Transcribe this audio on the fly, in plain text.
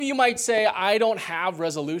You might say, I don't have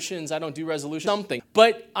resolutions, I don't do resolutions, something.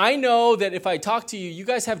 But I know that if I talk to you, you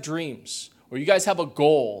guys have dreams, or you guys have a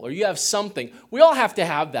goal, or you have something. We all have to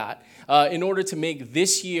have that in order to make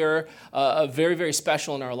this year very, very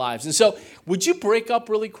special in our lives. And so would you break up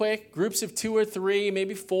really quick, groups of 2 or 3,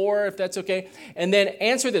 maybe 4, if that's okay, and then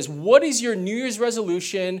answer this. What is your New Year's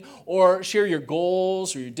resolution, or share your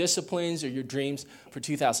goals, or your disciplines, or your dreams for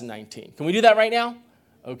 2019? Can we do that right now?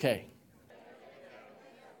 Okay.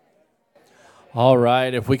 All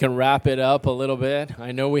right, if we can wrap it up a little bit.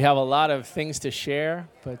 I know we have a lot of things to share,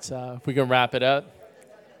 but if we can wrap it up.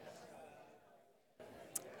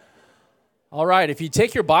 All right, if you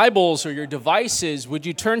take your Bibles or your devices, would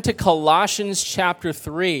you turn to Colossians chapter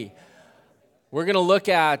 3? We're going to look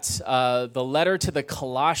at the letter to the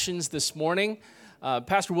Colossians this morning.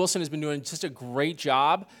 Pastor Wilson has been doing just a great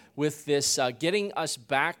job with this, getting us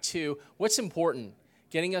back to what's important,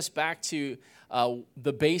 getting us back to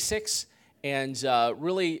the basics, and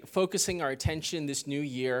really focusing our attention this new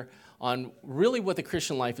year on really what the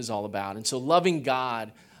Christian life is all about. And so loving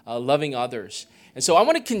God, loving others. And so I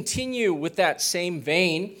want to continue with that same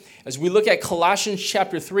vein as we look at Colossians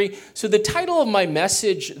chapter 3. So the title of my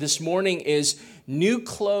message this morning is New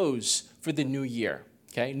Clothes for the New Year.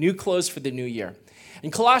 Okay, New Clothes for the New Year.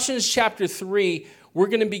 In Colossians chapter 3, we're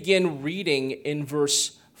going to begin reading in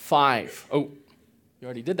verse 5. Oh, you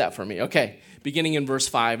already did that for me. Okay. Beginning in verse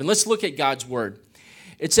 5. And let's look at God's word.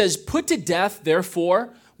 It says, "Put to death,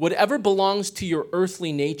 therefore, whatever belongs to your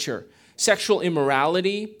earthly nature, sexual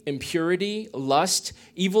immorality, impurity, lust,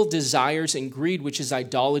 evil desires, and greed, which is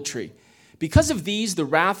idolatry. Because of these, the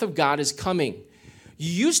wrath of God is coming.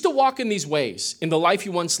 You used to walk in these ways in the life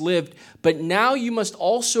you once lived, but now you must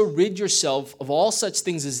also rid yourself of all such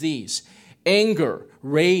things as these: anger,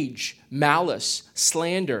 rage, malice,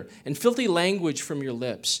 slander, and filthy language from your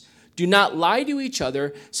lips. Do not lie to each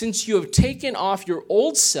other, since you have taken off your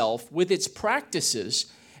old self with its practices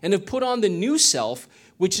and have put on the new self,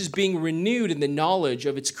 which is being renewed in the knowledge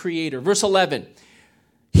of its creator." Verse 11,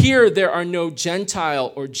 "Here there are no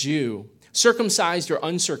Gentile or Jew, circumcised or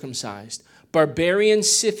uncircumcised, barbarian,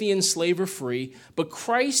 Scythian, slave or free, but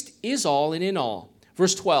Christ is all and in all."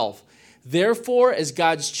 Verse 12, "Therefore, as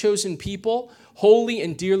God's chosen people, holy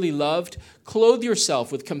and dearly loved, clothe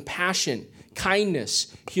yourself with compassion, kindness,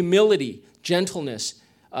 humility, gentleness,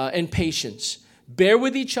 and patience. Bear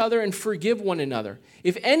with each other and forgive one another.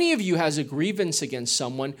 If any of you has a grievance against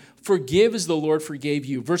someone, forgive as the Lord forgave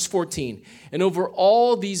you." Verse 14, "And over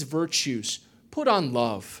all these virtues, put on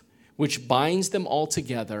love, which binds them all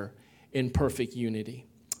together in perfect unity."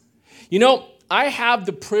 You know, I have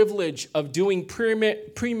the privilege of doing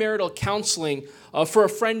premarital counseling for a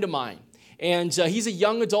friend of mine. And he's a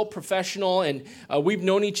young adult professional, and we've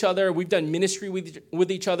known each other. We've done ministry with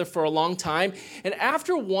each other for a long time. And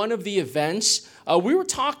after one of the events, we were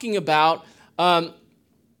talking about how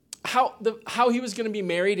he was going to be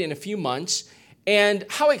married in a few months and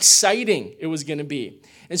how exciting it was going to be.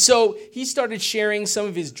 And so he started sharing some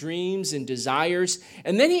of his dreams and desires.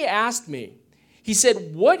 And then he asked me, he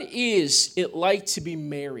said, "What is it like to be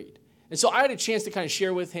married?" And so I had a chance to kind of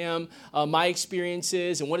share with him my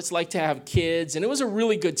experiences and what it's like to have kids, and it was a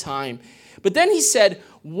really good time. But then he said,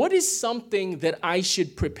 "What is something that I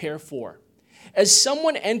should prepare for? As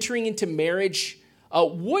someone entering into marriage,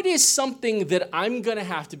 what is something that I'm going to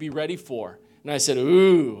have to be ready for?" And I said,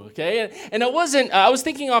 "Ooh, okay." And I was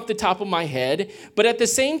thinking off the top of my head, but at the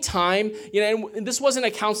same time, and this wasn't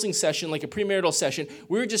a counseling session, like a premarital session.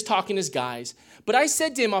 We were just talking as guys. But I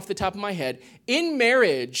said to him off the top of my head, in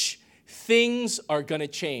marriage, things are going to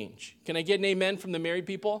change. Can I get an amen from the married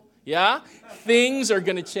people? Yeah? Things are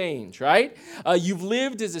going to change, right? You've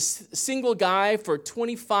lived as a single guy for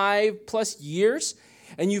 25 plus years,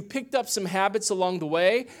 and you've picked up some habits along the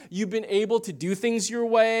way. You've been able to do things your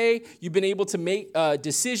way. You've been able to make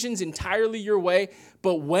decisions entirely your way.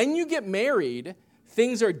 But when you get married,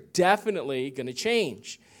 things are definitely going to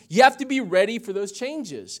change. You have to be ready for those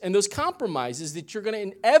changes and those compromises that you're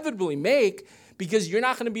going to inevitably make, because you're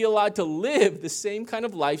not going to be allowed to live the same kind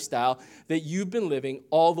of lifestyle that you've been living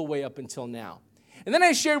all the way up until now. And then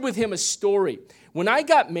I shared with him a story. When I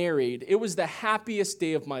got married, it was the happiest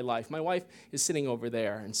day of my life. My wife is sitting over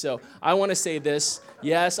there. And so I want to say this.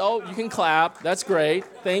 Yes. Oh, you can clap. That's great.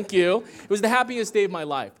 Thank you. It was the happiest day of my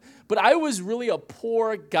life. But I was really a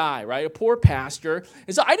poor guy, right? A poor pastor.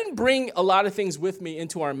 And so I didn't bring a lot of things with me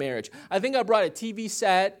into our marriage. I think I brought a TV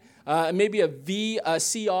set, maybe a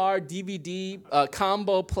VCR, DVD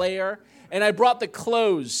combo player, and I brought the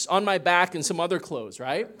clothes on my back and some other clothes,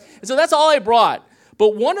 right? And so that's all I brought.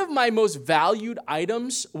 But one of my most valued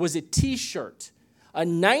items was a T-shirt. a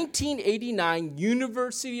 1989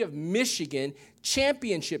 University of Michigan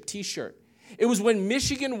championship t-shirt. It was when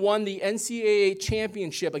Michigan won the NCAA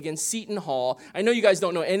championship against Seton Hall. I know you guys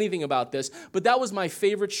don't know anything about this, but that was my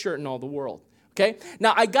favorite shirt in all the world. Okay?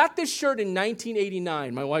 Now, I got this shirt in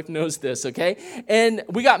 1989. My wife knows this, okay? And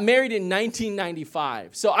we got married in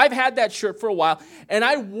 1995. So I've had that shirt for a while, and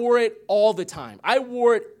I wore it all the time. I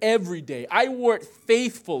wore it every day. I wore it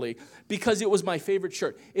faithfully because it was my favorite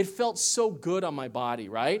shirt. It felt so good on my body,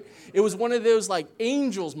 right? It was one of those, like,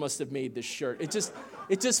 angels must have made this shirt. It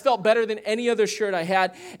just felt better than any other shirt I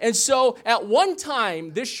had. And so at one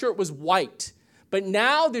time, this shirt was white, but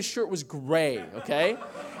now this shirt was gray, okay?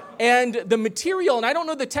 And the material, and I don't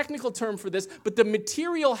know the technical term for this, but the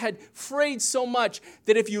material had frayed so much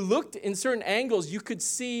that if you looked in certain angles, you could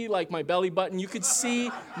see like my belly button, you could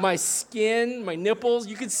see my skin, my nipples,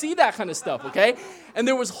 you could see that kind of stuff, okay? And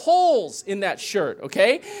there was holes in that shirt,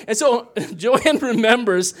 okay? And so Joanne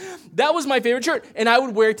remembers that was my favorite shirt, and I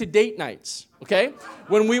would wear it to date nights, okay?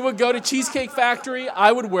 When we would go to Cheesecake Factory,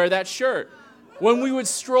 I would wear that shirt. When we would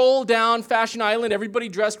stroll down Fashion Island, everybody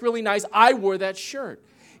dressed really nice, I wore that shirt.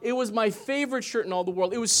 It was my favorite shirt in all the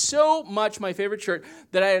world. It was so much my favorite shirt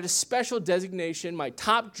that I had a special designation, my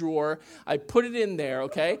top drawer. I put it in there,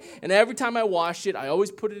 okay? And every time I washed it, I always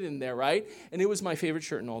put it in there, right? And it was my favorite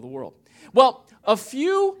shirt in all the world. Well,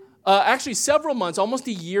 actually several months, almost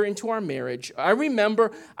a year into our marriage, I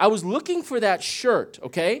remember I was looking for that shirt,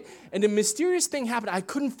 okay? And a mysterious thing happened. I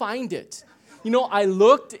couldn't find it. You know, I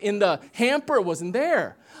looked in the hamper, it wasn't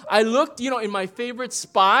there. I looked, in my favorite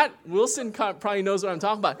spot. Wilson probably knows what I'm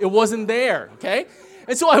talking about. It wasn't there, okay?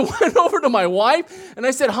 And so I went over to my wife, and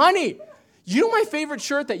I said, honey, you know my favorite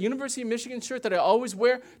shirt, that University of Michigan shirt that I always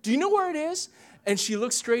wear? Do you know where it is? And she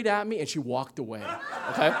looked straight at me, and she walked away,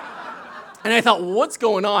 okay? And I thought, what's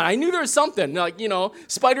going on? I knew there was something,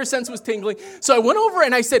 spider sense was tingling. So I went over,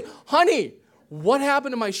 and I said, honey, what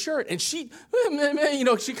happened to my shirt? And she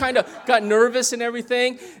kind of got nervous and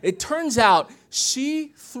everything. It turns out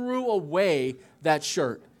she threw away that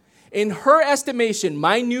shirt. In her estimation,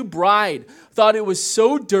 my new bride thought it was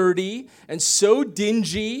so dirty and so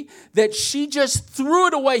dingy that she just threw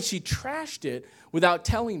it away. She trashed it without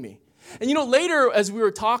telling me. And later as we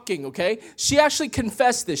were talking, okay, she actually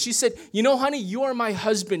confessed this. She said, honey, you are my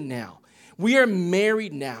husband now. We are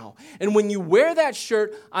married now. And when you wear that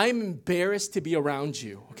shirt, I'm embarrassed to be around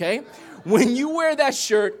you, okay? When you wear that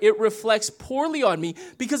shirt, it reflects poorly on me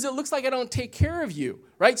because it looks like I don't take care of you,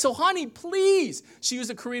 right? So, honey, please, she used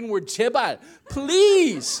a Korean word, 제발,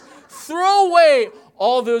 please throw away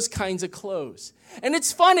all those kinds of clothes. And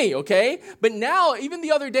it's funny, okay? But now, even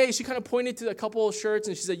the other day, she kind of pointed to a couple of shirts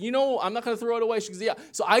and she said, I'm not going to throw it away. She goes, yeah.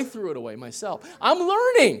 So I threw it away myself. I'm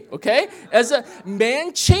learning, okay? As a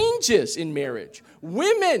man changes in marriage.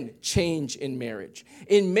 Women change in marriage.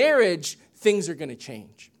 In marriage, things are going to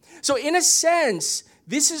change. So in a sense,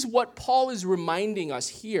 this is what Paul is reminding us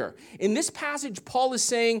here. In this passage, Paul is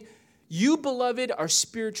saying, you, beloved, are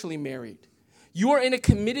spiritually married. You are in a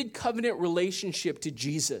committed covenant relationship to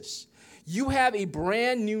Jesus. You have a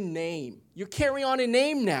brand new name. You carry on a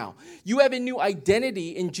name now. You have a new identity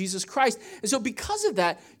in Jesus Christ. And so because of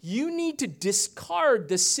that, you need to discard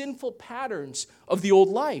the sinful patterns of the old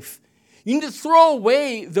life. You need to throw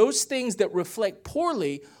away those things that reflect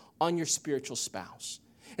poorly on your spiritual spouse.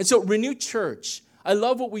 And so Renew Church, I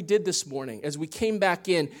love what we did this morning as we came back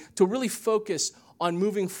in to really focus on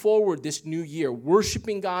moving forward this new year,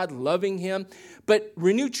 worshiping God, loving Him. But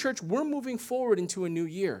Renew Church, we're moving forward into a new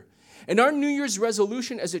year. And our New Year's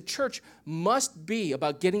resolution as a church must be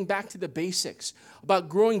about getting back to the basics, about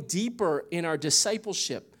growing deeper in our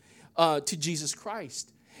discipleship to Jesus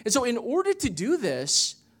Christ. And so in order to do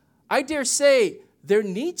this, I dare say there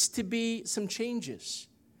needs to be some changes.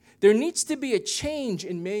 There needs to be a change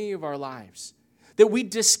in many of our lives, that we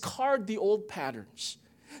discard the old patterns,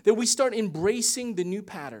 that we start embracing the new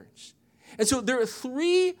patterns. And so there are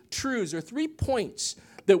 3 truths or 3 points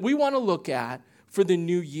that we want to look at for the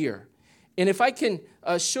new year. And if I can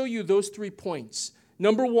show you those 3 points.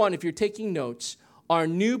 Number 1, if you're taking notes, our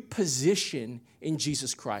new position in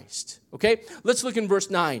Jesus Christ. Okay? Let's look in verse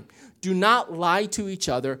 9. Do not lie to each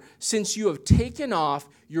other, since you have taken off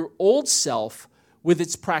your old self with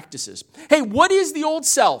its practices. Hey, what is the old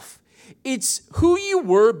self? It's who you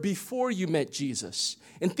were before you met Jesus.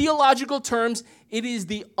 In theological terms, it is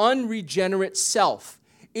the unregenerate self.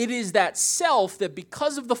 It is that self that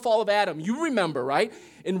because of the fall of Adam, you remember, right,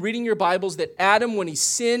 in reading your Bibles, that Adam, when he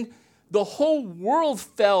sinned, the whole world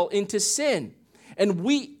fell into sin. And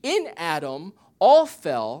we in Adam all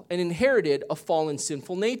fell and inherited a fallen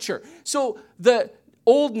sinful nature. So the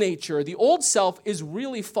old nature, the old self, is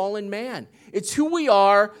really fallen man. It's who we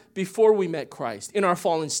are before we met Christ in our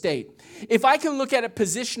fallen state. If I can look at it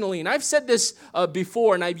positionally, and I've said this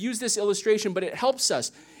before, and I've used this illustration, but it helps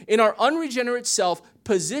us. In our unregenerate self,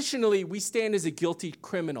 positionally, we stand as a guilty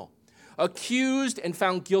criminal, accused and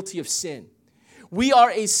found guilty of sin. We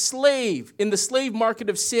are a slave in the slave market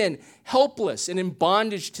of sin, helpless and in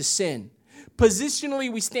bondage to sin.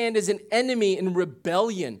 Positionally, we stand as an enemy in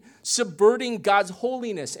rebellion, subverting God's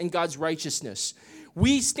holiness and God's righteousness.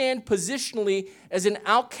 We stand positionally as an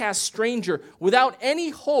outcast stranger without any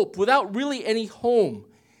hope, without really any home.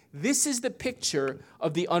 This is the picture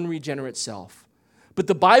of the unregenerate self. But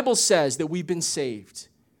the Bible says that we've been saved,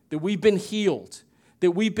 that we've been healed,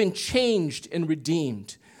 that we've been changed and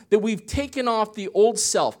redeemed, that we've taken off the old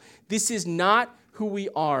self. This is not who we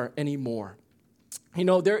are anymore. You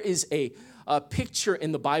know, there is a picture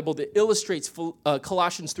in the Bible that illustrates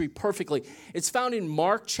Colossians 3 perfectly. It's found in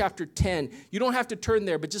Mark chapter 10. You don't have to turn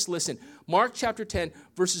there, but just listen. Mark chapter 10,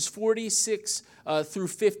 verses 46 through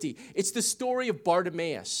 50. It's the story of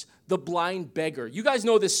Bartimaeus, the blind beggar. You guys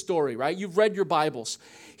know this story, right? You've read your Bibles.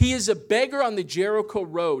 He is a beggar on the Jericho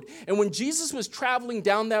road. And when Jesus was traveling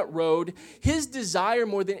down that road, his desire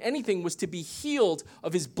more than anything was to be healed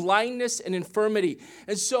of his blindness and infirmity.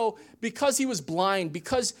 And so because he was blind,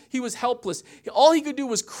 because he was helpless, all he could do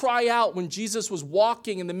was cry out when Jesus was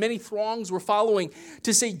walking and the many throngs were following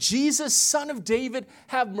to say, "Jesus, Son of David,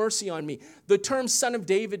 have mercy on me." The term Son of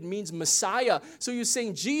David means Messiah. So you're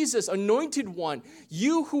saying, Jesus, anointed one,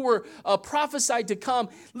 you who were prophesied to come,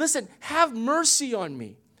 listen, have mercy on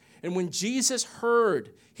me. And when Jesus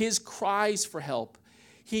heard his cries for help,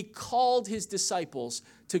 he called his disciples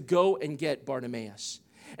to go and get Bartimaeus.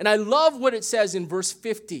 And I love what it says in verse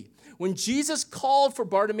 50. When Jesus called for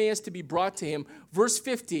Bartimaeus to be brought to him, verse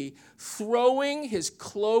 50, throwing his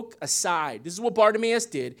cloak aside. This is what Bartimaeus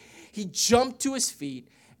did. He jumped to his feet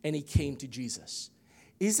and he came to Jesus.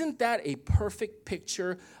 Isn't that a perfect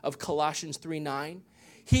picture of Colossians 3:9?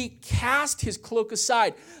 He cast his cloak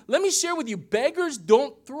aside. Let me share with you, beggars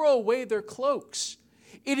don't throw away their cloaks.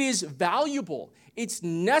 It is valuable. It's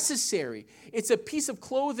necessary. It's a piece of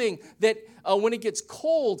clothing that when it gets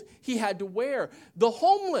cold, he had to wear. The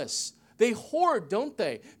homeless, they hoard, don't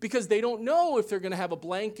they? Because they don't know if they're going to have a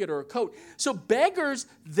blanket or a coat. So beggars,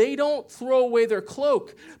 they don't throw away their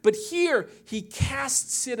cloak. But here, he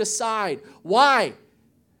casts it aside. Why?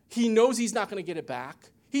 He knows he's not going to get it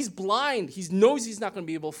back. He's blind. He knows he's not going to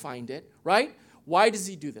be able to find it, right? Why does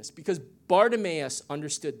he do this? Because Bartimaeus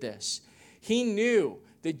understood this. He knew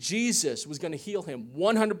that Jesus was going to heal him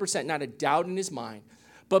 100%, not a doubt in his mind.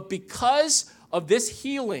 But because of this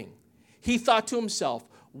healing, he thought to himself,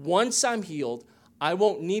 once I'm healed, I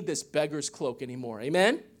won't need this beggar's cloak anymore.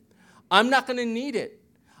 Amen? I'm not going to need it.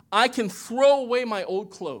 I can throw away my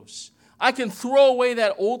old clothes. I can throw away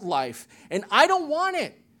that old life, and I don't want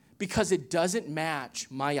it. Because it doesn't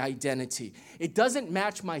match my identity. It doesn't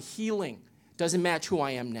match my healing. It doesn't match who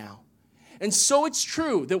I am now. And so it's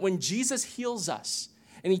true that when Jesus heals us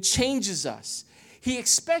and he changes us, he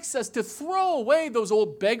expects us to throw away those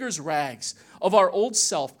old beggar's rags of our old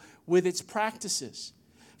self with its practices.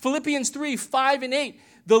 Philippians 3:5-8,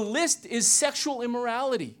 the list is sexual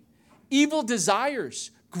immorality, evil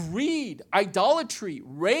desires, greed, idolatry,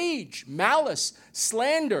 rage, malice,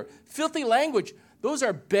 slander, filthy language. Those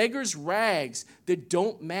are beggars' rags that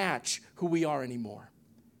don't match who we are anymore.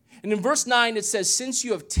 And in verse 9, it says, since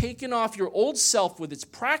you have taken off your old self with its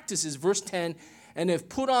practices, verse 10, and have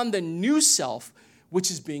put on the new self,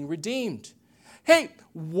 which is being redeemed. Hey,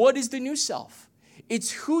 what is the new self?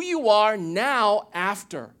 It's who you are now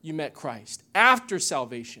after you met Christ, after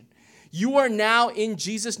salvation. You are now in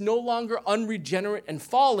Jesus, no longer unregenerate and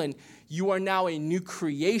fallen. You are now a new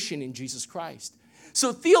creation in Jesus Christ.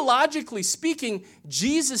 So theologically speaking,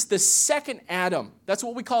 Jesus, the second Adam, that's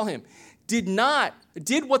what we call him, did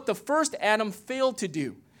what the first Adam failed to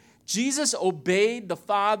do. Jesus obeyed the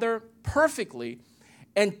Father perfectly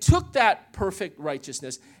and took that perfect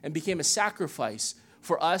righteousness and became a sacrifice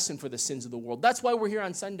for us and for the sins of the world. That's why we're here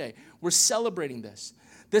on Sunday. We're celebrating this.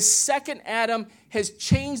 The second Adam has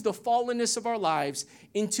changed the fallenness of our lives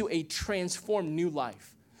into a transformed new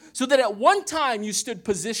life. So that at one time you stood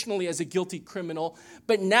positionally as a guilty criminal,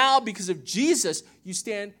 but now because of Jesus, you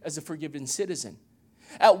stand as a forgiven citizen.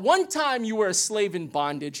 At one time you were a slave in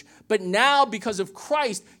bondage, but now because of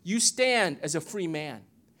Christ, you stand as a free man.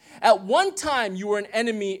 At one time you were an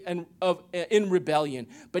enemy in rebellion,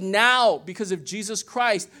 but now because of Jesus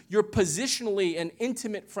Christ, you're positionally an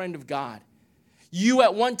intimate friend of God. You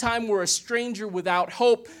at one time were a stranger without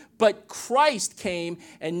hope, but Christ came,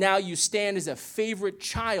 and now you stand as a favorite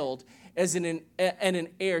child as and an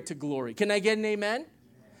heir to glory. Can I get an amen?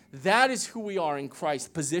 That is who we are in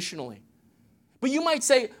Christ positionally. But you might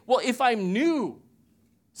say, well, if I'm new,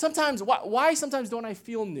 sometimes, why sometimes don't I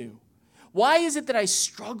feel new? Why is it that I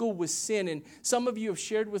struggle with sin? And some of you have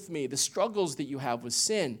shared with me the struggles that you have with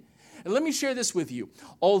sin. And let me share this with you.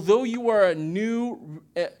 Although you are new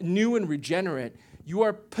and regenerate, you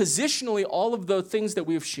are positionally all of the things that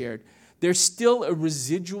we have shared. There's still a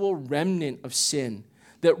residual remnant of sin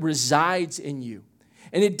that resides in you.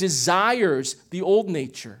 And it desires the old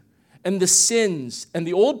nature and the sins and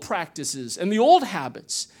the old practices and the old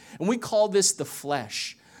habits. And we call this the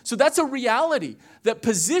flesh. So that's a reality, that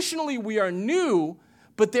positionally we are new,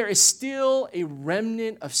 but there is still a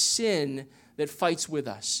remnant of sin that fights with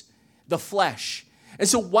us, the flesh. And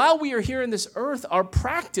so while we are here in this earth, our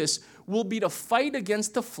practice will be to fight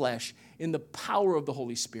against the flesh in the power of the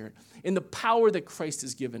Holy Spirit, in the power that Christ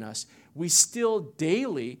has given us. We still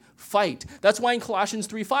daily fight. That's why in Colossians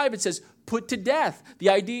 3:5 it says, put to death. The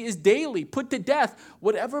idea is daily, put to death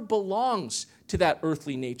whatever belongs to that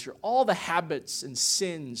earthly nature, all the habits and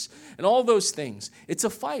sins and all those things. It's a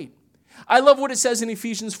fight. I love what it says in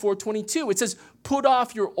Ephesians 4:22. It says, put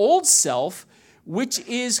off your old self, which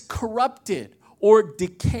is corrupted or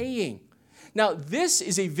decaying. Now, this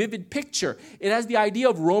is a vivid picture. It has the idea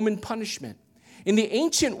of Roman punishment. In the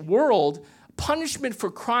ancient world, punishment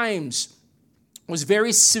for crimes was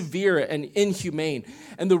very severe and inhumane.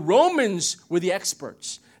 And the Romans were the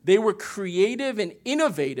experts. They were creative and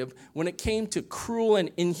innovative when it came to cruel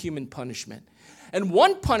and inhuman punishment. And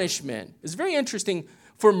one punishment is very interesting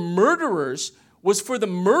for murderers was for the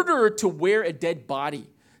murderer to wear a dead body,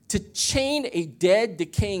 to chain a dead,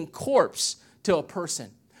 decaying corpse to a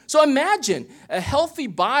person. So imagine a healthy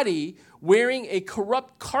body wearing a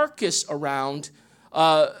corrupt carcass around.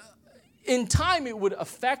 In time, it would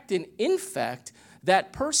affect and infect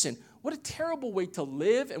that person. What a terrible way to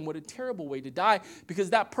live and what a terrible way to die, because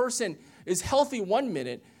that person is healthy one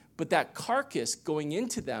minute, but that carcass going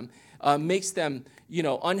into them makes them,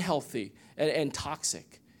 unhealthy and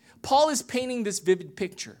toxic. Paul is painting this vivid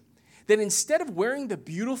picture that instead of wearing the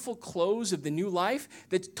beautiful clothes of the new life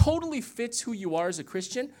that totally fits who you are as a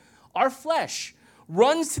Christian, our flesh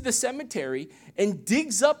runs to the cemetery and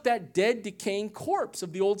digs up that dead, decaying corpse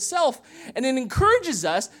of the old self, and it encourages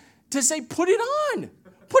us to say, put it on.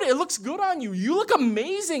 It looks good on you. You look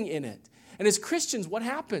amazing in it. And as Christians, what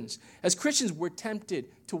happens? As Christians, we're tempted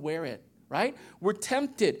to wear it, right? We're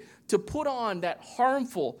tempted to put on that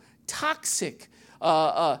harmful, toxic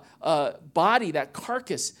body, that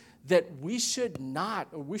carcass that we should not,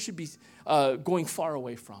 or we should be going far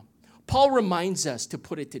away from. Paul reminds us to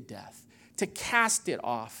put it to death, to cast it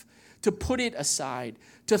off, to put it aside,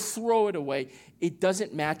 to throw it away. It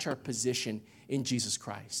doesn't match our position in Jesus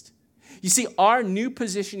Christ. You see, our new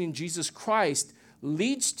position in Jesus Christ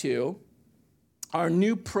leads to our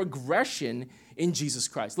new progression in Jesus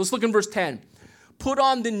Christ. Let's look in verse 10. Put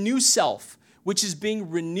on the new self, which is being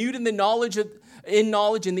renewed in knowledge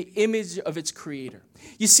in the image of its creator.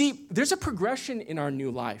 You see, there's a progression in our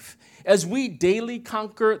new life. As we daily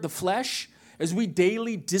conquer the flesh, as we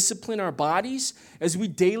daily discipline our bodies, as we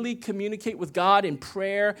daily communicate with God in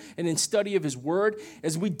prayer and in study of His Word,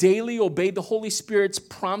 as we daily obey the Holy Spirit's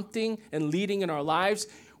prompting and leading in our lives,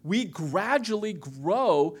 we gradually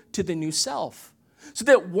grow to the new self. So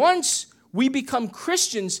that once we become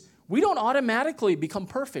Christians, we don't automatically become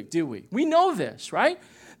perfect, do we? We know this, right?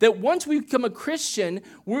 That once we become a Christian,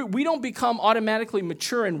 we don't become automatically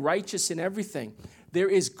mature and righteous in everything. There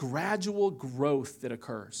is gradual growth that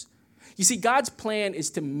occurs. You see, God's plan is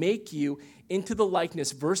to make you into the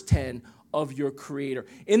likeness, verse 10, of your Creator.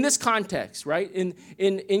 In this context, right,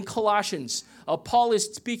 in Colossians, Paul is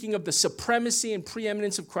speaking of the supremacy and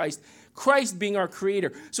preeminence of Christ being our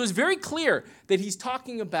Creator. So it's very clear that he's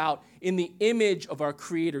talking about in the image of our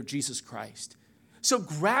Creator, Jesus Christ. So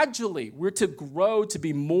gradually, we're to grow to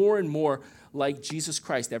be more and more like Jesus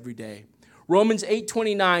Christ every day. Romans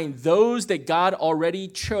 8:29, those that God already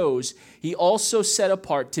chose, He also set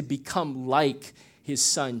apart to become like His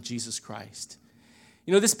Son, Jesus Christ.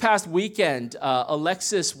 This past weekend,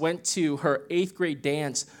 Alexis went to her 8th grade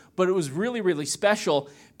dance, but it was really, really special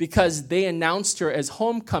because they announced her as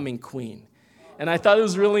homecoming queen. And I thought it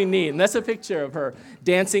was really neat. And that's a picture of her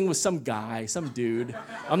dancing with some guy, some dude.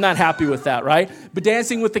 I'm not happy with that, right? But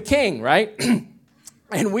dancing with the king, right?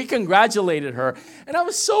 And we congratulated her. And I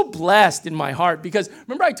was so blessed in my heart because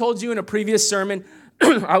remember I told you in a previous sermon,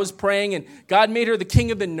 I was praying, and God made her the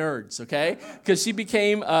king of the nerds, okay? Because she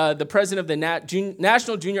became the president of the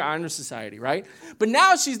National Junior Honor Society, right? But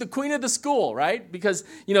now she's the queen of the school, right? Because,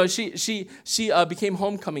 she became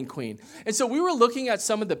homecoming queen. And so we were looking at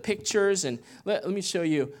some of the pictures, and let me show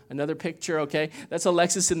you another picture, okay? That's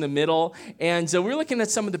Alexis in the middle. And so we were looking at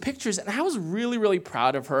some of the pictures, and I was really, really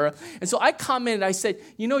proud of her. And so I commented, I said,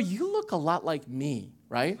 you look a lot like me.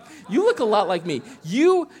 Right? You look a lot like me.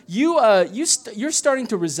 You're starting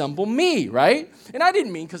to resemble me, right? And I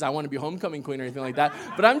didn't mean because I want to be homecoming queen or anything like that,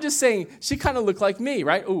 but I'm just saying she kind of looked like me,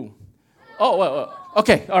 right? Ooh. Oh,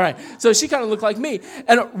 okay, all right. So she kind of looked like me.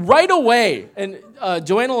 And right away, and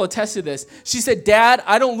Joanna will attest to this, she said, Dad,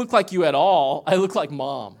 I don't look like you at all. I look like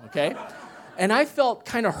Mom, okay? And I felt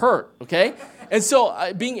kind of hurt, okay? And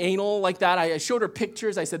so being anal like that, I showed her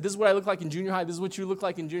pictures. I said, this is what I look like in junior high. This is what you look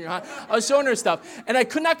like in junior high. I was showing her stuff, and I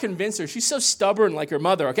could not convince her. She's so stubborn like her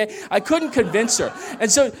mother, okay? I couldn't convince her. And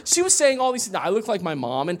so she was saying all these things. I look like my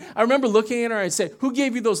mom. And I remember looking at her and I said, who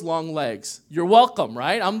gave you those long legs? You're welcome,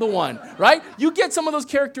 right? I'm the one, right? You get some of those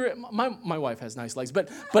character. My wife has nice legs, but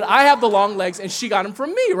I have the long legs, and she got them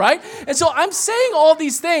from me, right? And so I'm saying all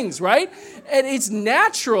these things, right? And it's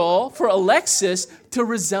natural for Alexis to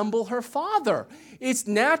resemble her father. It's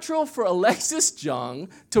natural for Alexis Jung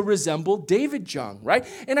to resemble David Jung, right?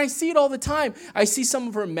 And I see it all the time. I see some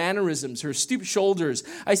of her mannerisms, her stooped shoulders.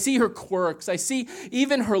 I see her quirks. I see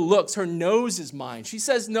even her looks. Her nose is mine. She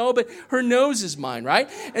says no, but her nose is mine, right?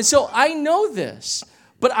 And so I know this.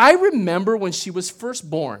 But I remember when she was first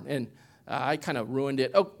born, and I kind of ruined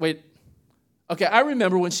it. Oh, wait. Okay, I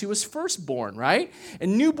remember when she was first born, right?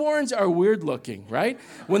 And newborns are weird looking, right?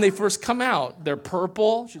 When they first come out, they're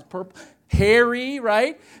purple. She's purple. Hairy,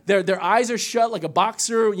 right? Their eyes are shut like a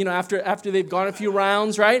boxer, after they've gone a few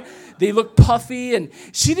rounds, right? They look puffy, and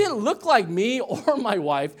she didn't look like me or my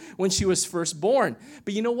wife when she was first born.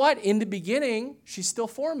 But you know what? In the beginning, she's still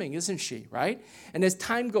forming, isn't she, right? And as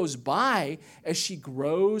time goes by, as she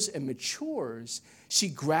grows and matures, she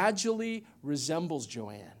gradually resembles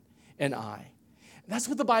Joanne and I. That's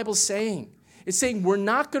what the Bible's saying. It's saying we're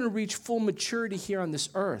not going to reach full maturity here on this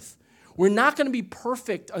earth. We're not going to be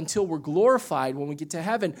perfect until we're glorified when we get to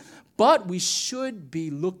heaven, but we should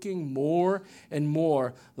be looking more and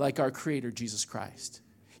more like our Creator, Jesus Christ.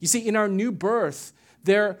 You see, in our new birth,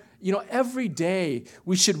 every day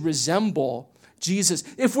we should resemble Jesus.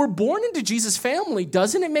 If we're born into Jesus' family,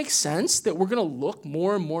 doesn't it make sense that we're going to look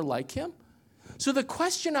more and more like Him? So the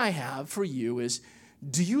question I have for you is,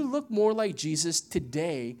 do you look more like Jesus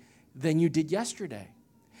today than you did yesterday?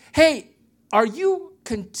 Hey, are you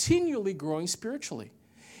continually growing spiritually?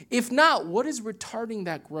 If not, what is retarding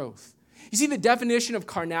that growth? You see, the definition of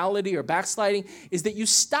carnality or backsliding is that you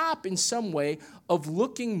stop in some way of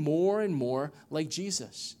looking more and more like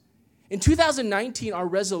Jesus. In 2019, our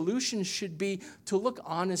resolution should be to look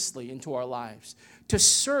honestly into our lives, to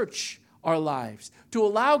search our lives, to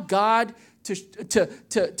allow God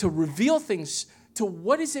to reveal things to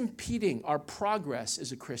what is impeding our progress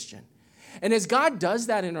as a Christian. And as God does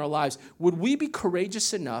that in our lives, would we be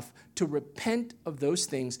courageous enough to repent of those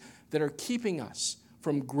things that are keeping us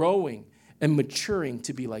from growing and maturing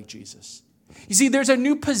to be like Jesus? You see, there's a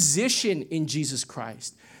new position in Jesus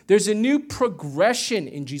Christ. There's a new progression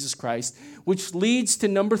in Jesus Christ, which leads to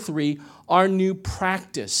number 3, our new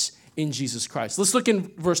practice in Jesus Christ. Let's look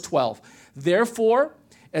in verse 12. Therefore,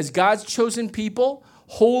 as God's chosen people,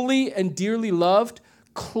 holy and dearly loved,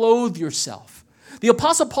 clothe yourself. The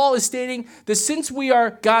Apostle Paul is stating that since we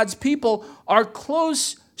are God's people, our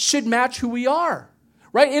clothes should match who we are,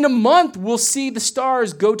 right? In a month, we'll see the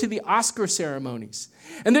stars go to the Oscar ceremonies.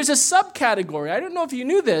 And there's a subcategory. I don't know if you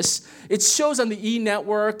knew this. It shows on the E!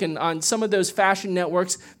 Network and on some of those fashion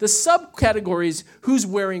networks. The subcategory is who's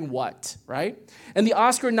wearing what, right? And the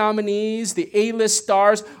Oscar nominees, the A-list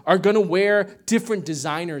stars, are going to wear different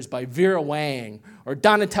designers by Vera Wang or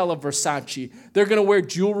Donatella Versace. They're going to wear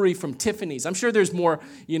jewelry from Tiffany's. I'm sure there's more,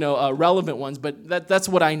 relevant ones, but that's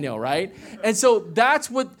what I know, right? And so that's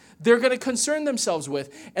what they're going to concern themselves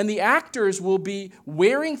with. And the actors will be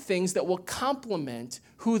wearing things that will complement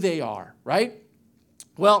who they are, right?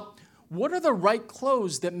 Well, what are the right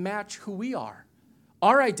clothes that match who we are,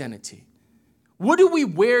 our identity? What do we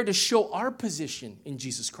wear to show our position in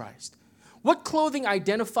Jesus Christ? What clothing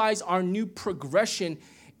identifies our new progression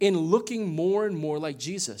in looking more and more like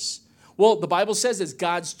Jesus? Well, the Bible says, as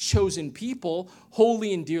God's chosen people,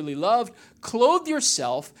 holy and dearly loved, clothe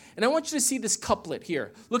yourself. And I want you to see this couplet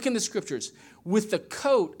here. Look in the scriptures. With the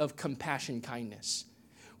coat of compassion, kindness.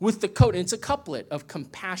 with the coat. And it's a couplet of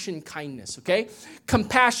compassion, kindness, okay?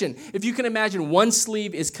 Compassion. If you can imagine, one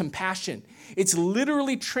sleeve is compassion. It's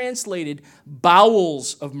literally translated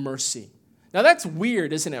bowels of mercy. Now that's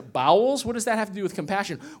weird, isn't it? Bowels? What does that have to do with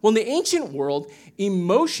compassion? Well, in the ancient world,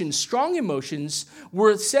 emotions, strong emotions,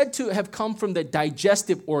 were said to have come from the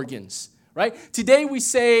digestive organs, right? Today we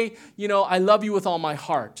say, I love you with all my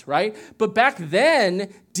heart, right? But back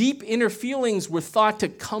then, deep inner feelings were thought to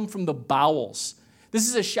come from the bowels. This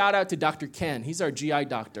is a shout out to Dr. Ken. He's our GI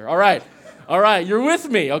doctor. All right, you're with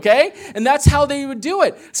me, okay? And that's how they would do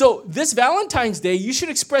it. So this Valentine's Day, you should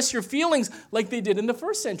express your feelings like they did in the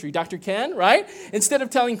first century. Dr. Ken, right? Instead of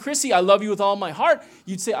telling Chrissy, I love you with all my heart,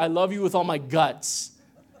 you'd say, I love you with all my guts,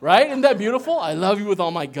 right? Isn't that beautiful? I love you with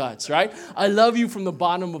all my guts, right? I love you from the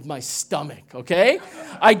bottom of my stomach, okay?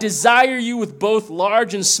 I desire you with both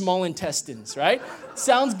large and small intestines, right?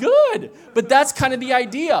 Sounds good, but that's kind of the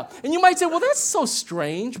idea. And you might say, well, that's so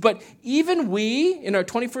strange, but even we in our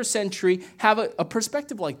 21st century have a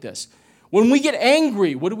perspective like this. When we get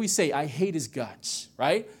angry, what do we say? I hate his guts,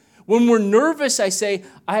 right? When we're nervous, I say,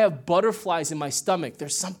 I have butterflies in my stomach.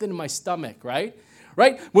 There's something in my stomach, right?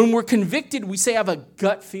 When we're convicted, we say I have a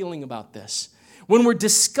gut feeling about this. When we're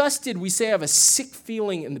disgusted, we say I have a sick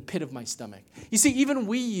feeling in the pit of my stomach. You see, even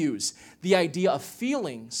we use the idea of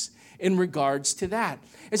feelings in regards to that.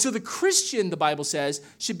 And so the Christian, the Bible says,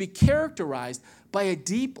 should be characterized by a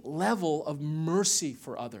deep level of mercy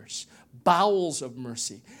for others, bowels of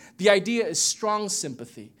mercy. The idea is strong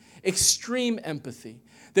sympathy, extreme empathy,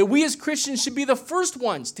 that we as Christians should be the first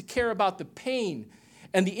ones to care about the pain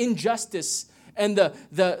and the injustice and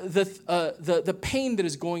the pain that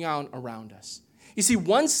is going on around us. You see,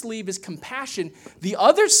 one sleeve is compassion, the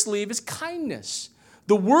other sleeve is kindness.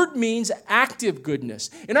 The word means active goodness.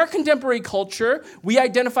 In our contemporary culture, we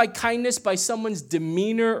identify kindness by someone's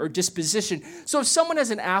demeanor or disposition. So if someone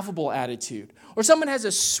has an affable attitude or someone has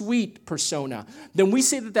a sweet persona, then we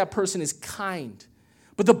say that that person is kind.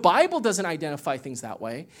 But the Bible doesn't identify things that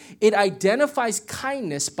way. It identifies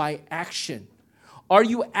kindness by action. Are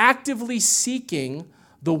you actively seeking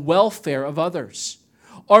the welfare of others?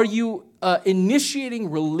 Are you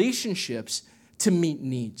initiating relationships to meet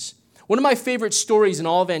needs? One of my favorite stories in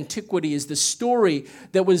all of antiquity is the story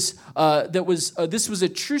this was a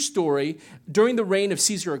true story during the reign of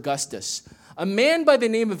Caesar Augustus. A man by the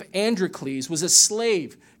name of Androcles was a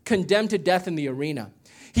slave condemned to death in the arena.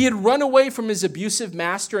 He had run away from his abusive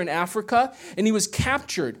master in Africa, and he was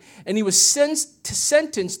captured, and he was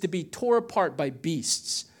sentenced to be torn apart by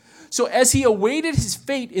beasts. So as he awaited his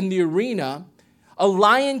fate in the arena, a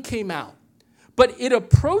lion came out. But it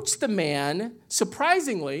approached the man,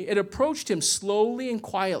 surprisingly, it approached him slowly and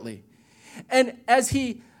quietly. And as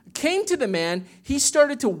he came to the man, he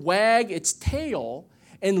started to wag its tail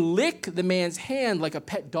and lick the man's hand like a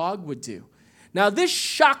pet dog would do. Now, this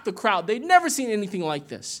shocked the crowd. They'd never seen anything like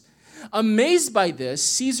this. Amazed by this,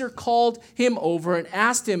 Caesar called him over and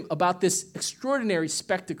asked him about this extraordinary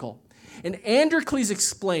spectacle. And Androcles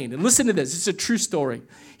explained, and listen to this, it's a true story.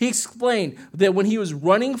 He explained that when he was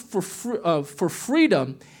running for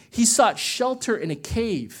freedom, he sought shelter in a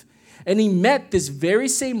cave. And he met this very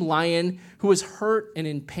same lion who was hurt and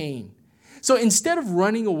in pain. So instead of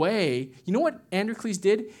running away, you know what Androcles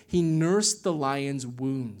did? He nursed the lion's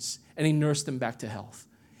wounds, and he nursed him back to health.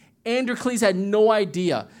 Androcles had no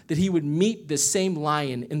idea that he would meet the same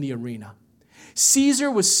lion in the arena. Caesar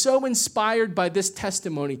was so inspired by this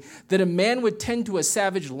testimony that a man would tend to a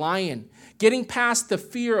savage lion, getting past the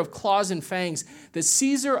fear of claws and fangs, that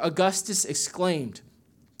Caesar Augustus exclaimed,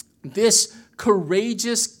 "This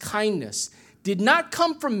courageous kindness did not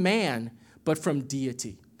come from man, but from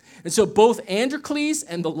deity." And so both Androcles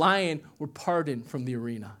and the lion were pardoned from the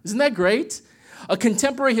arena. Isn't that great? A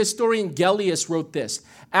contemporary historian, Gellius, wrote this: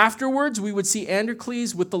 "Afterwards, we would see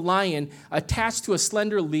Androcles with the lion attached to a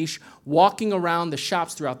slender leash walking around the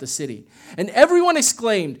shops throughout the city. And everyone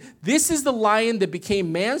exclaimed, 'This is the lion that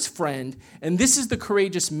became man's friend, and this is the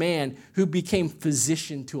courageous man who became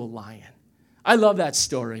physician to a lion.'" I love that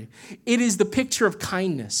story. It is the picture of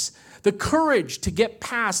kindness, the courage to get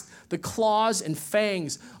past the claws and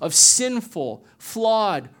fangs of sinful,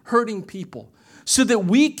 flawed, hurting people, so that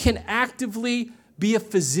we can actively be a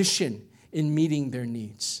physician in meeting their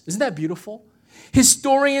needs. Isn't that beautiful?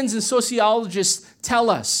 Historians and sociologists tell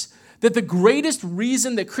us that the greatest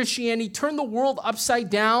reason that Christianity turned the world upside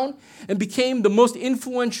down and became the most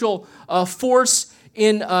influential force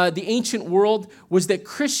in the ancient world was that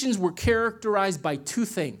Christians were characterized by two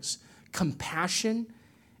things: compassion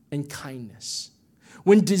and kindness.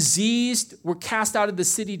 When diseased were cast out of the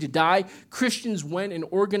city to die, Christians went and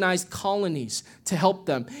organized colonies to help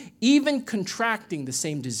them, even contracting the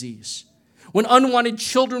same disease. When unwanted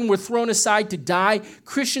children were thrown aside to die,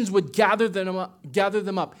 Christians would gather them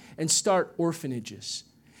up and start orphanages.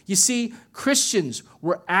 You see, Christians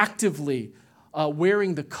were actively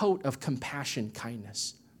wearing the coat of compassion,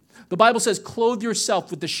 kindness. The Bible says, clothe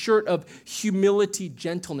yourself with the shirt of humility,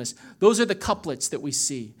 gentleness. Those are the couplets that we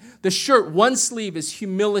see. The shirt, one sleeve is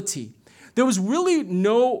humility. There was really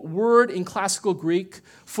no word in classical Greek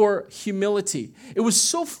for humility. It was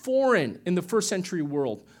so foreign in the first century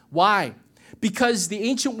world. Why? Because the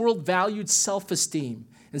ancient world valued self-esteem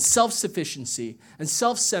and self-sufficiency and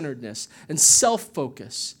self-centeredness and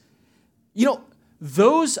self-focus. You know,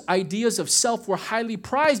 those ideas of self were highly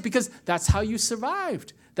prized because that's how you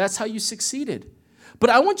survived. That's how you succeeded. But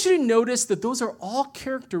I want you to notice that those are all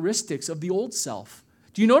characteristics of the old self.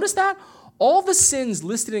 Do you notice that? All the sins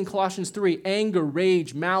listed in Colossians 3, anger,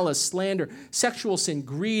 rage, malice, slander, sexual sin,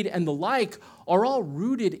 greed, and the like, are all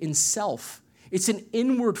rooted in self. It's an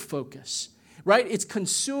inward focus, right? It's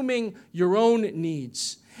consuming your own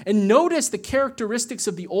needs. And notice the characteristics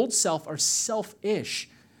of the old self are selfish,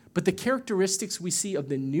 but the characteristics we see of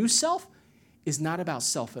the new self is not about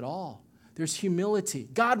self at all. There's humility.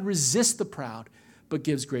 God resists the proud, but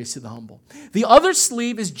gives grace to the humble. The other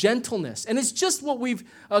sleeve is gentleness, and it's just what we've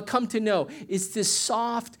come to know. It's this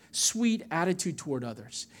soft, sweet attitude toward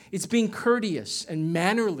others. It's being courteous and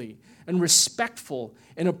mannerly and respectful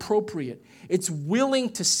and appropriate. It's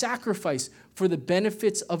willing to sacrifice for the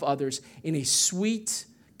benefits of others in a sweet,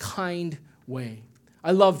 kind way.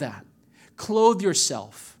 I love that. Clothe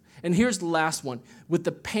yourself. And here's the last one, with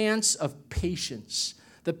the pants of patience.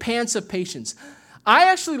 The pants of patience.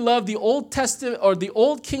 I actually love the Old Testament or the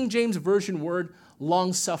Old King James Version word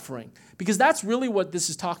long-suffering, because that's really what this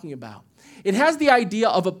is talking about. It has the idea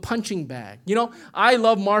of a punching bag. You know, I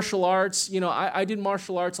love martial arts. You know, I did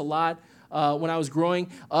martial arts a lot when I was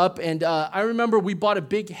growing up, and I remember we bought a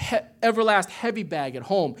big Everlast heavy bag at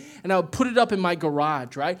home, and I would put it up in my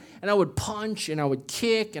garage, right? And I would punch, and I would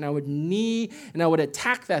kick, and I would knee, and I would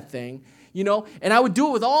attack that thing. You know, and I would do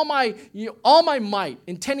it with all my might,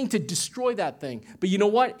 intending to destroy that thing. But you know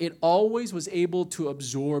what? It always was able to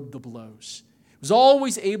absorb the blows. It was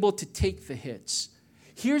always able to take the hits.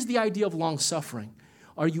 Here's the idea of long-suffering.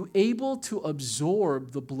 Are you able to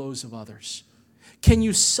absorb the blows of others? Can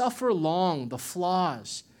you suffer long the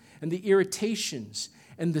flaws and the irritations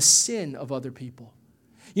and the sin of other people?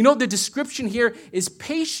 You know, the description here is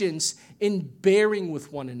patience in bearing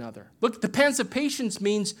with one another. Look, the pants of patience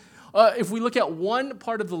means, if we look at one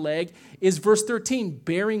part of the leg, is verse 13,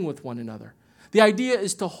 bearing with one another. The idea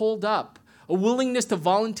is to hold up, a willingness to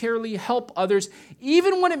voluntarily help others,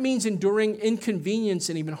 even when it means enduring inconvenience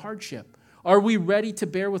and even hardship. Are we ready to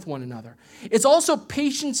bear with one another? It's also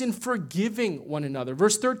patience in forgiving one another.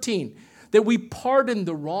 Verse 13, that we pardon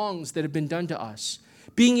the wrongs that have been done to us,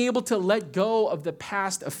 being able to let go of the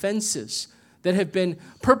past offenses that have been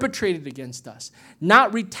perpetrated against us,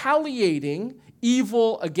 not retaliating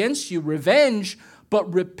evil against you, revenge,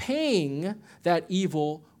 but repaying that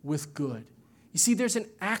evil with good. You see, there's an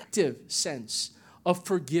active sense of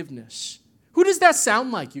forgiveness. Who does that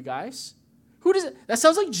sound like, you guys? Who does it? That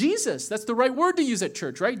sounds like Jesus. That's the right word to use at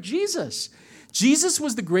church, right? Jesus. Jesus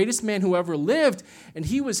was the greatest man who ever lived, and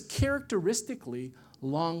he was characteristically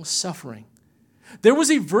long-suffering. There was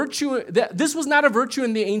a virtue, this was not a virtue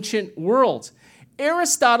in the ancient world.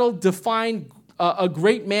 Aristotle defined a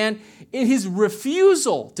great man in his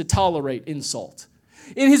refusal to tolerate insult,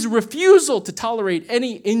 in his refusal to tolerate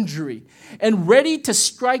any injury, and ready to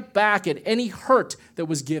strike back at any hurt that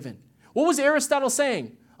was given. What was Aristotle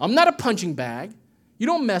saying? I'm not a punching bag. You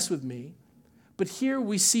don't mess with me. But here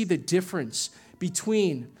we see the difference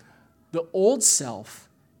between the old self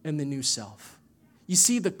and the new self. You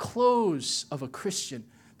see, the clothes of a Christian,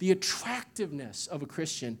 the attractiveness of a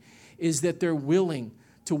Christian is that they're willing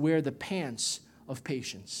to wear the pants of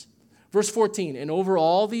patience. Verse 14, and over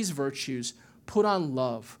all these virtues, put on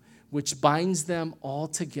love, which binds them all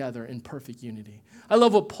together in perfect unity. I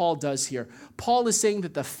love what Paul does here. Paul is saying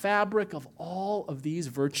that the fabric of all of these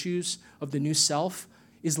virtues of the new self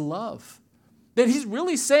is love. That he's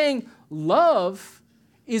really saying love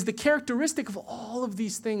is the characteristic of all of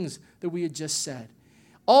these things that we had just said.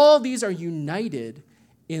 All these are united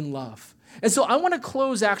in love. And so I want to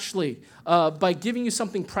close actually by giving you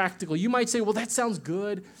something practical. You might say, well, that sounds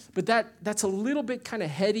good, but that's a little bit kind of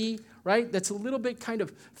heady, right? That's a little bit kind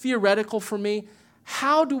of theoretical for me.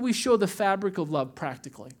 How do we show the fabric of love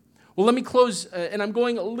practically? Well, let me close, and I'm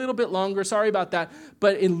going a little bit longer. Sorry about that.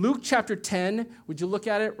 But in Luke chapter 10, would you look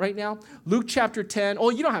at it right now? Luke chapter 10. Oh,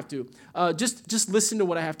 you don't have to. Just listen to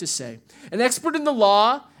what I have to say. An expert in the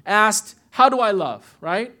law asked, how do I love,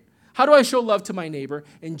 right? How do I show love to my neighbor?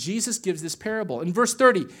 And Jesus gives this parable. In verse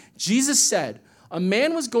 30, Jesus said, a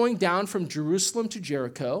man was going down from Jerusalem to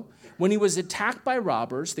Jericho. When he was attacked by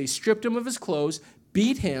robbers, they stripped him of his clothes,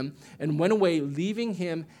 beat him, and went away, leaving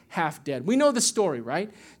him half dead. We know the story, right?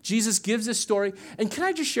 Jesus gives this story. And can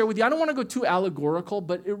I just share with you, I don't want to go too allegorical,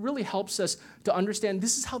 but it really helps us to understand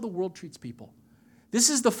this is how the world treats people. This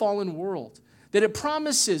is the fallen world, that it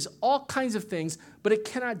promises all kinds of things, but it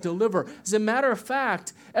cannot deliver. As a matter of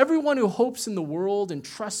fact, everyone who hopes in the world and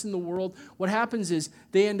trusts in the world, what happens is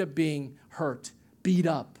they end up being hurt, beat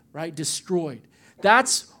up, right? Destroyed.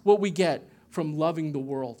 That's what we get from loving the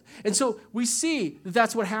world. And so we see that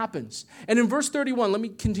that's what happens. And in verse 31, let me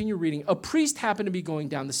continue reading. A priest happened to be going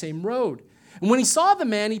down the same road. And when he saw the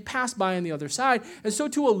man, he passed by on the other side. And so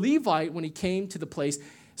too a Levite, when he came to the place,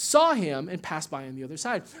 saw him and passed by on the other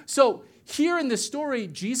side. So here in this story,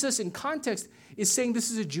 Jesus in context is saying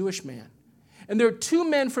this is a Jewish man. And there are two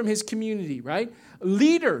men from his community, right?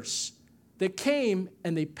 Leaders that came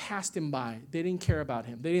and they passed him by. They didn't care about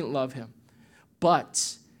him. They didn't love him.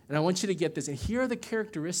 But, and I want you to get this, and here are the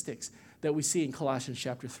characteristics that we see in Colossians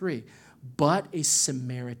chapter 3. But a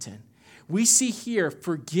Samaritan. We see here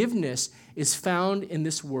forgiveness is found in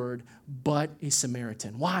this word, but a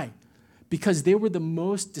Samaritan. Why? Because they were the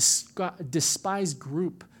most despised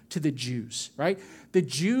group to the Jews, right? The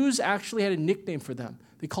Jews actually had a nickname for them.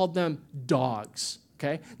 They called them dogs,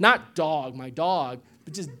 okay? Not dog, my dog,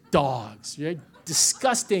 but just dogs, right?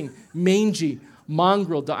 Disgusting, mangy,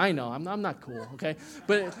 mongrel. I know, I'm not cool, okay?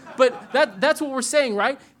 But that's what we're saying,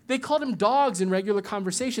 right? They called them dogs in regular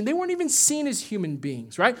conversation. They weren't even seen as human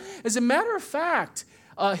beings, right? As a matter of fact,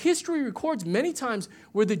 history records many times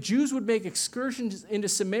where the Jews would make excursions into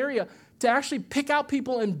Samaria to actually pick out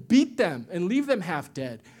people and beat them and leave them half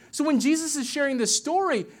dead. So when Jesus is sharing this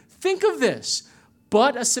story, think of this.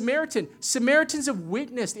 But a Samaritan. Samaritans have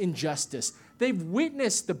witnessed injustice. They've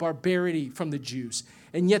witnessed the barbarity from the Jews.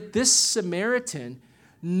 And yet this Samaritan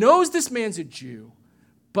knows this man's a Jew,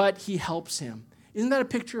 but he helps him. Isn't that a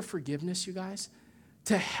picture of forgiveness, you guys?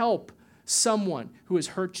 To help someone who has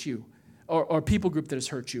hurt you or a people group that has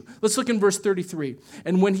hurt you. Let's look in verse 33.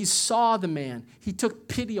 And when he saw the man, he took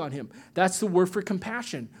pity on him. That's the word for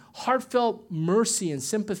compassion. Heartfelt mercy and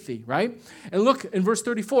sympathy, right? And look in verse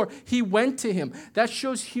 34, he went to him. That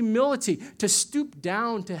shows humility, to stoop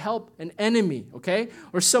down to help an enemy, okay?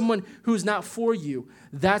 Or someone who's not for you.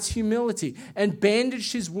 That's humility. And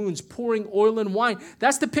bandaged his wounds, pouring oil and wine.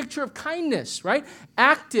 That's the picture of kindness, right?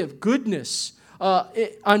 Active goodness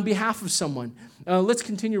on behalf of someone. Let's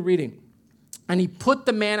continue reading. And he put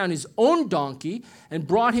the man on his own donkey and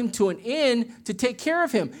brought him to an inn to take care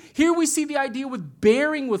of him. Here we see the idea with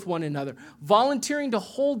bearing with one another, volunteering to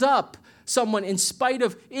hold up someone in spite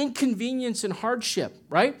of inconvenience and hardship,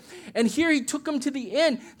 right? And here he took him to the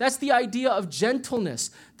inn. That's the idea of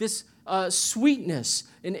gentleness, this sweetness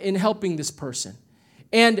in helping this person.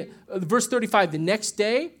 And verse 35, the next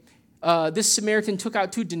day, this Samaritan took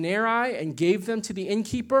out 2 denarii and gave them to the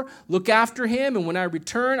innkeeper. Look after him, and when I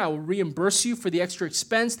return, I will reimburse you for the extra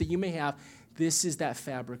expense that you may have. This is that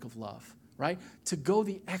fabric of love, right? To go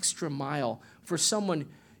the extra mile for someone,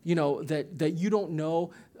 that you don't know,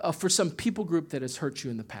 for some people group that has hurt you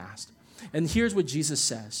in the past. And here's what Jesus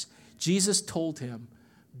says. Jesus told him,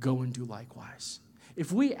 go and do likewise.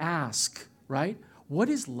 If we ask, right, what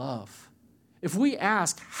is love? If we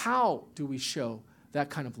ask, how do we show that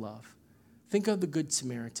kind of love? Think of the Good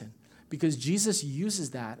Samaritan, because Jesus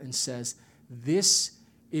uses that and says, this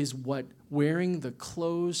is what wearing the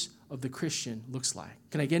clothes of the Christian looks like.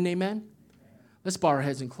 Can I get an amen? Let's bow our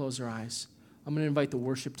heads and close our eyes. I'm going to invite the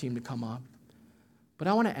worship team to come up. But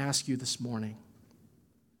I want to ask you this morning,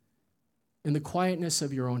 in the quietness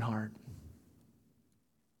of your own heart,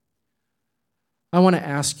 I want to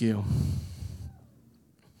ask you,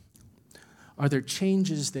 are there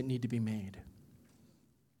changes that need to be made?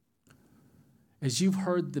 As you've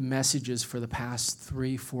heard the messages for the past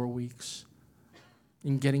 3-4 weeks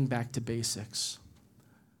in getting back to basics,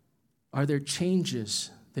 are there changes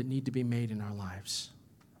that need to be made in our lives?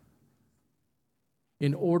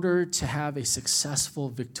 In order to have a successful,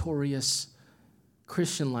 victorious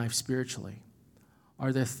Christian life spiritually,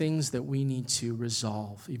 are there things that we need to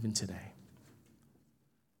resolve even today?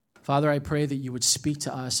 Father, I pray that you would speak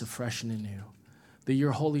to us afresh and anew, that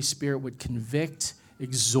your Holy Spirit would convict,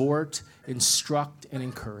 exhort, instruct, and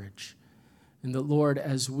encourage. And that, Lord,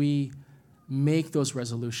 as we make those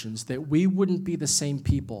resolutions, that we wouldn't be the same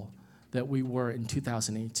people that we were in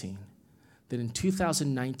 2018. That in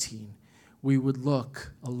 2019, we would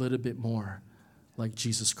look a little bit more like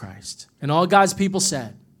Jesus Christ. And all God's people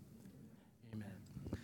said,